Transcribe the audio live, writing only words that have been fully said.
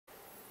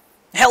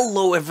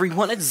Hello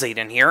everyone, it's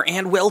Zayden here,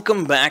 and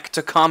welcome back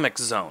to Comix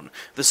Zone.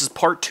 This is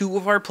part 2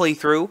 of our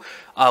playthrough.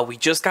 We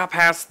just got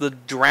past the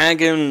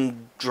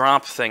dragon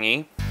drop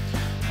thingy,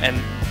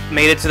 and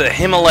made it to the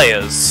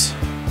Himalayas.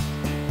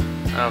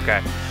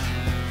 Okay.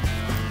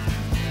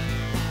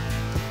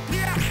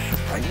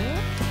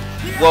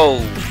 Whoa,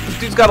 this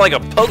dude's got like a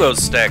pogo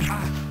stick.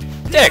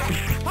 Dick!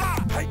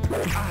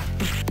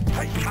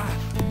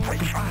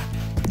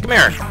 Come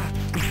here.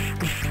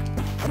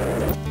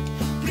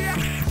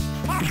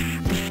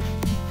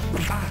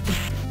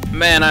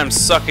 Man, I'm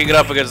sucking it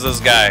up against this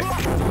guy.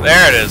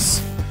 There it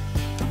is.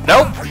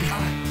 Nope.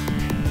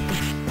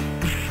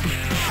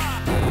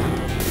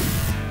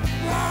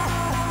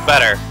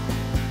 Better.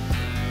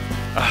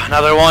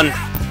 Another one.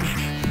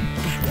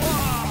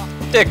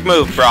 Dick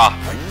move, brah.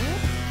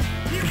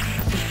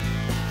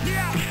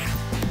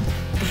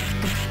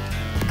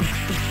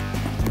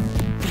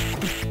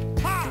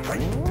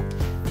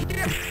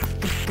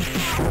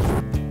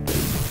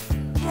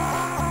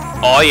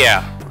 Oh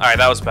yeah. Alright,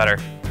 that was better.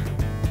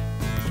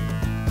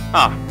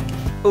 Huh.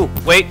 Ooh,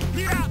 wait.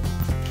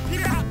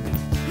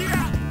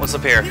 What's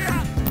up here?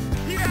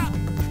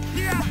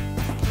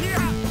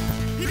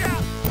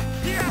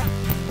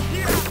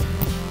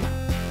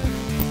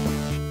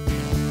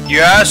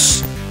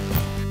 Yes!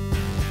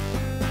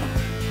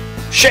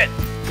 Shit!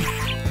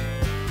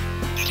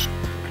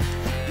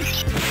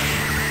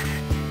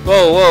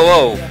 Whoa, whoa,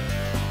 whoa.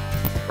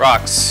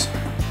 Rocks.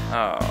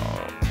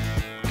 Oh.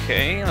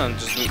 Okay, I'll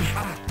just...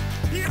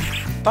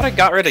 Thought I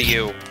got rid of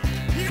you.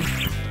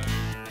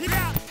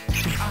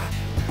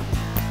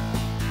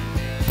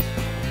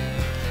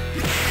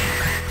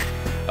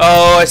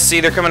 Oh, I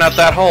see, they're coming out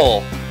that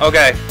hole.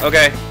 Okay,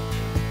 okay.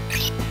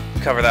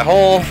 Cover that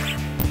hole.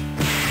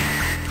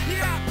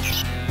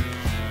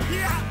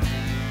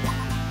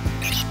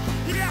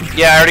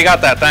 Yeah, I already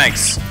got that,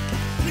 thanks.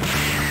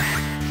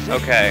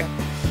 Okay.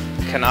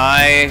 Can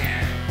I...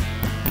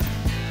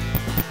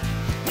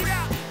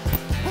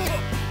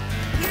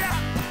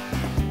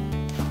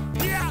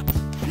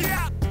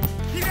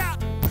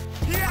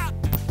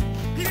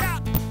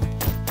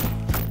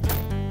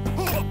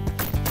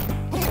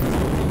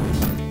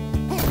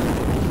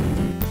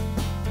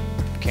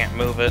 Can't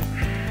move it.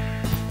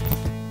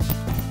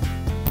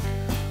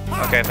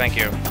 Okay, thank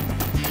you.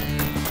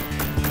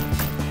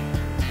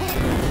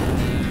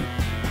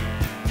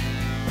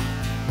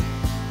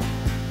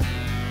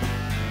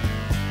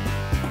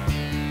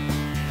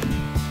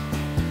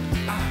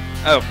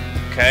 Oh,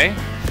 okay.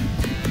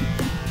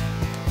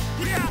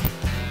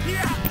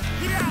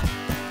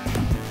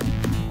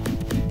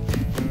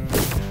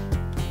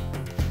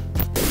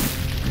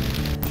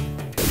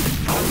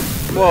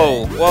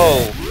 Whoa,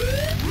 whoa.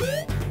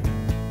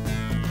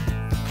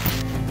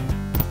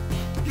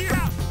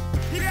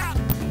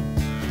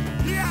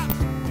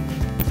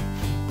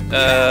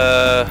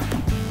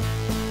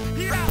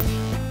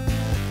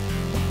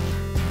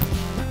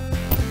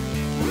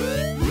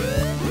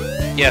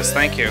 Yes,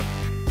 thank you. Do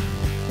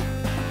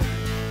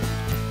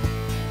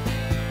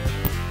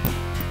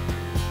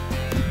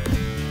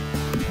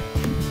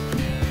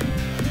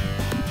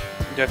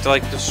you have to,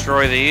 like,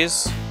 destroy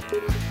these?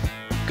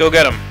 Go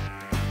get them.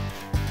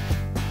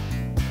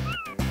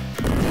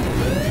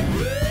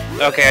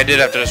 Okay, I did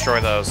have to destroy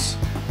those.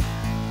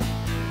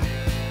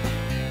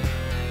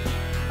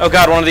 Oh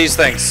god, one of these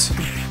things.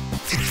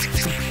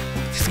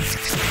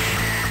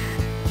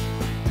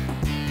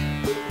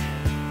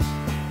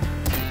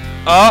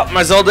 Oh,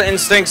 my Zelda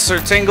instincts are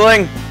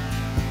tingling.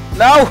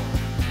 No!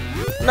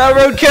 No,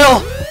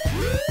 roadkill!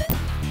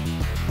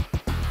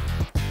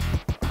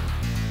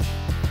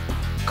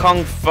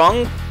 Kung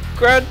Fung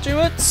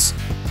graduates?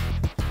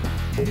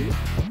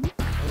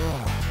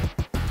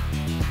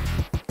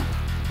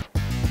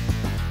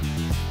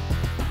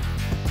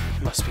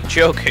 Must be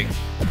joking.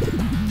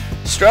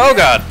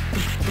 Strogod!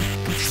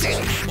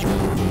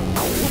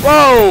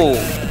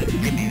 Whoa!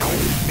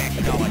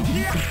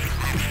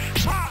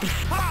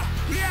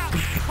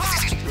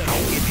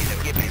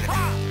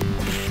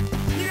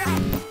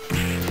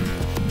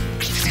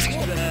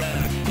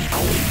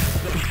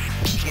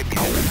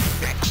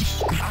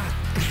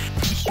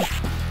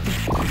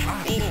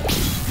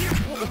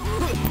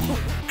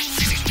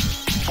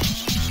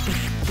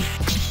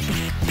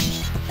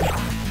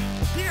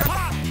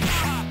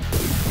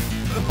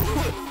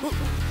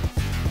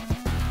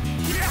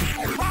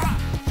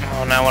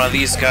 Oh, now one of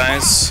these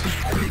guys.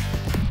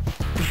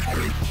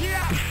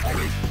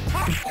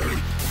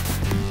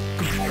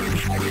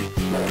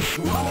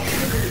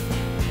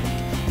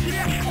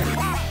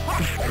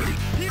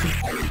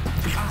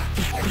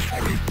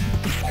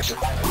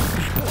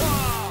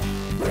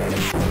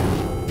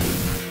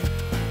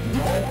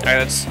 Alright,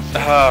 let's...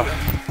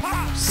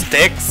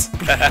 sticks?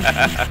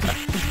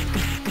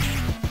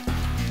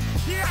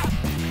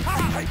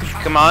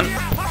 Come on.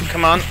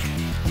 Come on.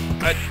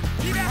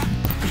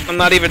 I'm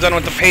not even done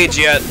with the page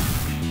yet.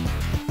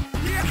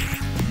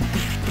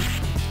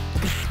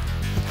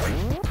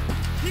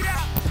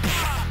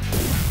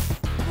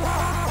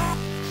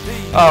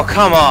 Oh,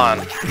 come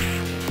on.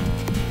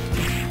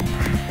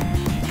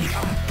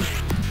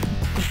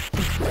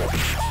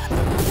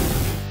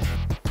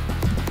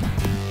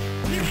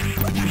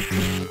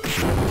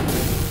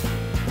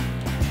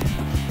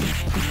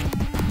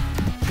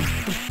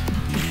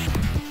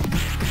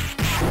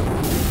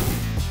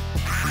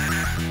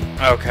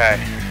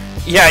 Okay.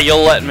 Yeah,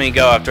 you'll let me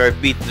go after I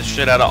beat the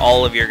shit out of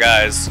all of your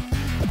guys.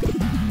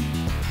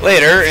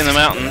 Later, in the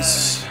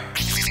mountains.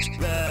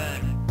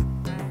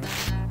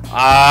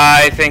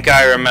 I think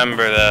I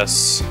remember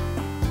this.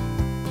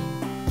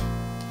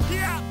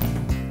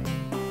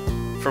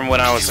 From when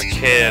I was a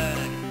kid.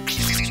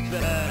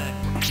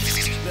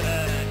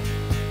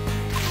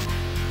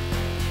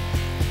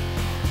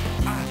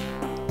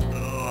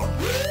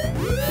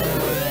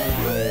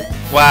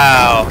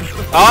 Wow.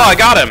 Oh, I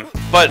got him!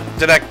 But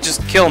did that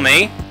just kill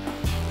me?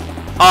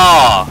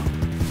 Oh.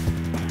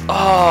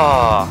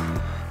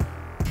 Oh.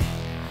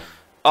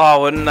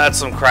 Oh, wasn't that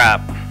some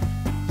crap?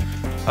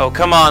 Oh,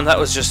 come on, that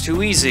was just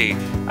too easy.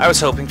 I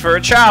was hoping for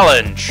a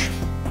challenge.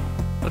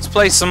 Let's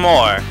play some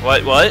more.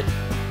 What?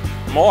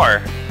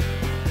 More?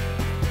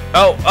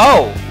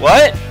 Oh,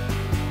 what?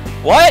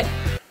 What?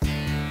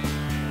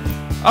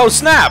 Oh,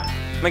 snap!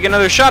 Make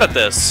another shot at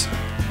this.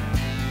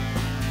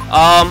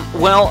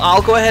 Well,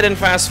 I'll go ahead and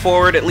fast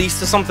forward at least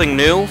to something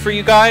new for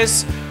you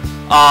guys.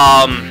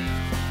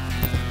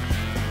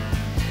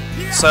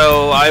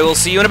 So I will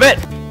see you in a bit.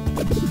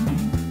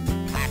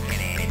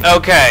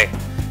 Okay.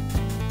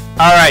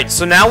 Alright,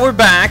 so now we're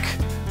back.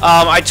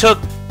 I took,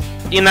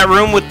 in that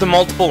room with the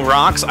multiple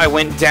rocks, I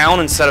went down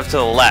instead of to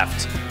the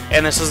left.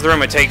 And this is the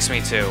room it takes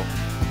me to.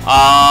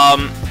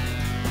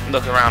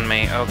 Look around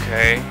me,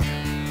 okay.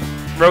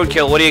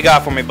 Roadkill, what do you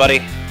got for me,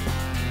 buddy?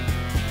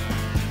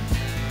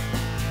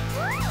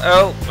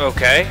 Oh,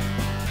 okay.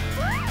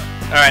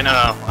 Alright,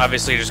 no.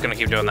 Obviously, you're just gonna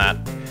keep doing that.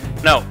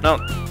 No.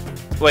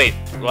 Wait,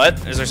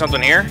 what? Is there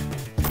something here?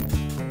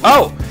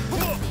 Oh!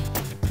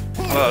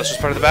 Well, it's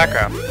just part of the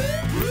background.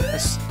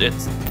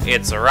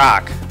 It's a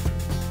rock.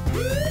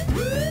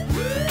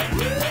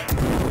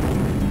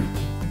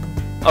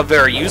 A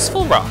very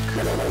useful rock.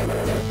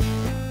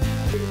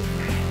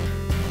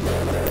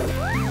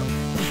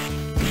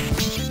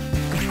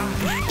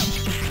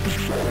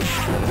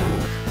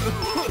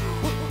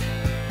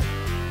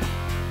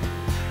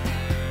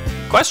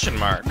 Question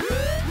mark.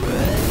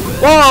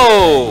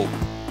 Whoa!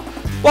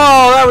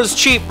 Whoa, that was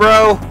cheap,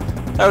 bro.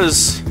 That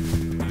was...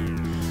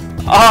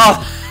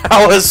 Oh,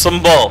 that was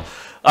some bull.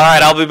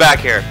 Alright, I'll be back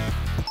here.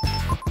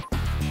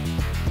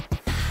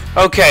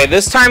 Okay,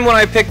 this time when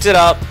I picked it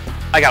up,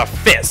 I got a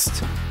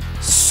fist.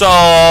 So...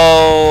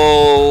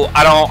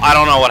 I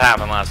don't know what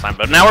happened last time,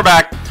 but now we're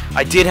back.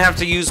 I did have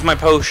to use my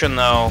potion,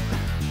 though.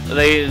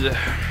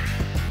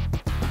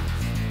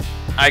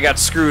 I got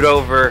screwed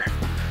over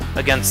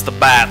against the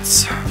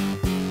bats.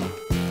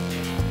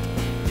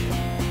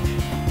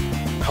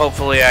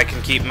 Hopefully I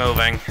can keep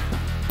moving.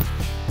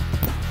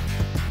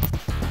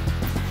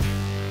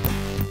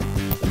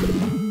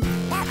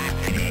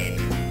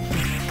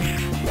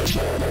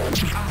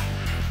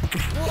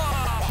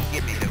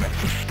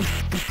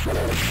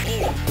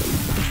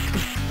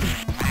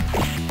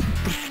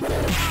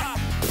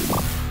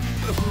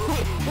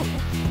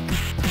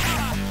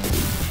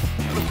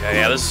 Okay,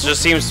 yeah, this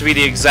just seems to be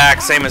the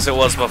exact same as it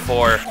was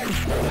before.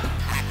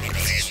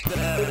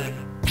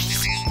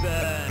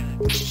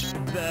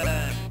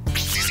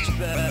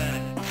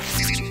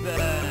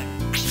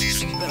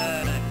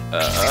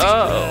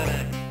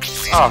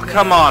 Oh,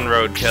 come on,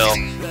 Roadkill.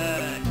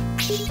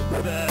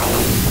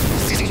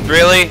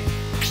 Really?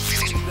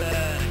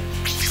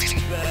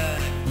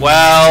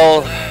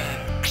 Well,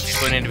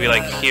 we need to be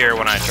like here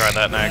when I try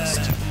that next.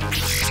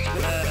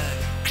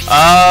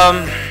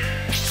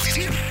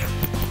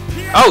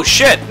 Oh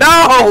shit!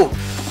 No!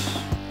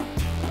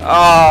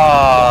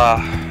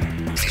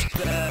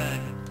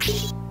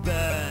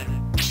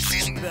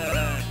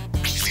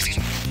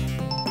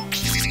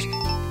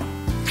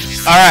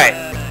 Alright.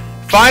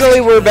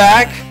 Finally, we're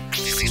back.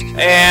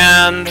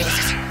 And...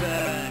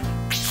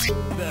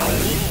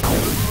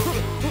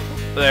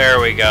 there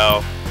we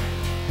go.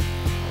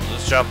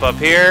 Let's jump up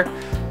here.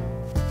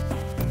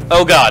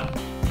 Oh god.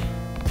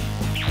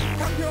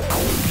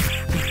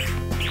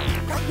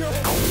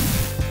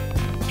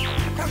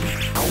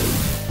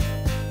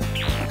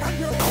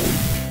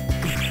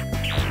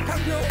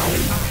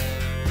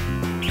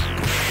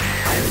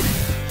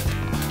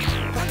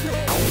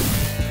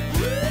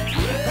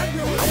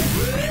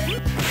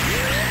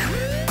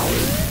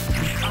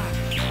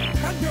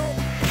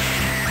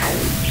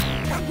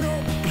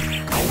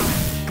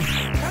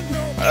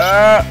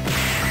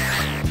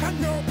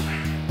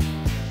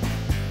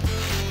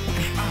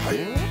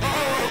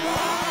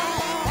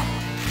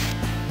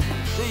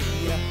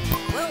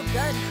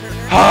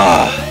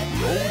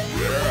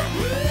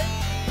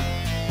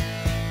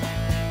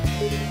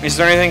 Is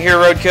there anything here,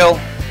 Roadkill?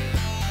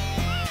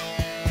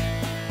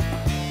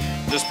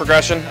 Just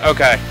progression?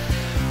 Okay.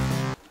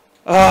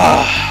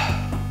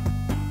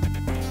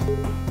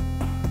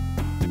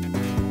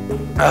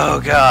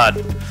 Oh god.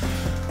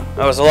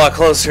 That was a lot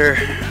closer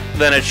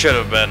than it should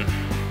have been.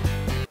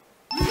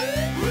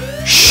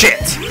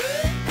 Shit!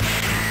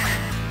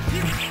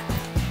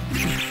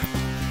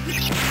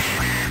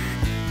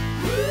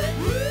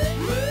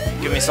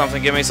 Give me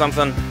something, give me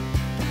something.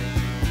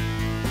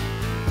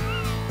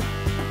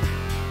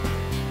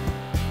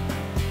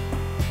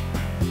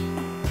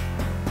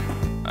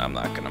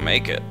 not gonna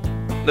make it.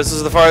 This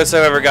is the farthest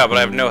I've ever got, but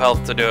I have no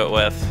health to do it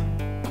with.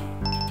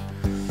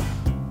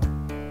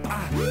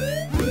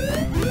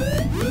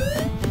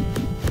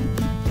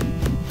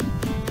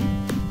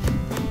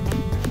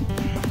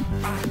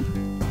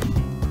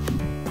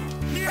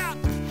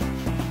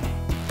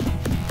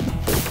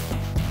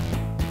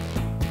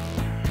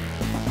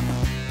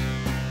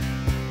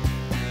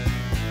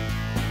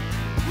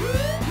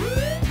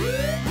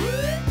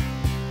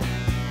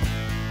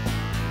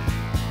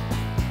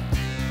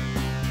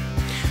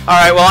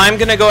 Alright, well, I'm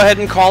gonna go ahead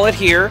and call it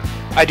here.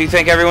 I do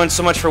thank everyone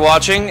so much for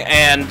watching,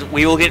 and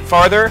we will get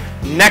farther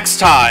next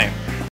time.